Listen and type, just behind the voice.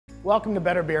Welcome to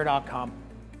Betterbeer.com.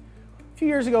 A few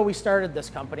years ago we started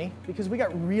this company because we got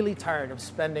really tired of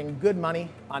spending good money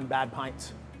on bad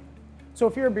pints. So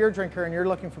if you're a beer drinker and you're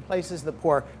looking for places that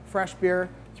pour fresh beer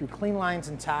through clean lines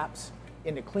and taps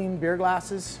into clean beer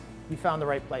glasses, you found the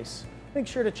right place. Make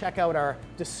sure to check out our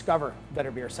Discover Better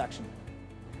Beer section.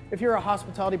 If you're a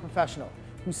hospitality professional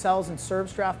who sells and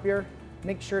serves draft beer,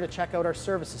 make sure to check out our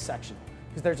services section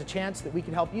because there's a chance that we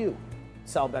can help you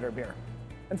sell better beer.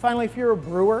 And finally, if you're a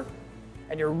brewer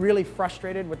and you're really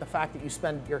frustrated with the fact that you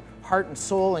spend your heart and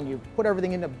soul and you put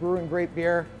everything into brewing great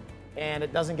beer and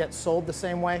it doesn't get sold the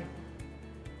same way,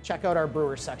 check out our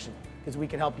brewer section because we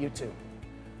can help you too.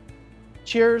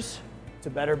 Cheers to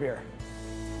better beer.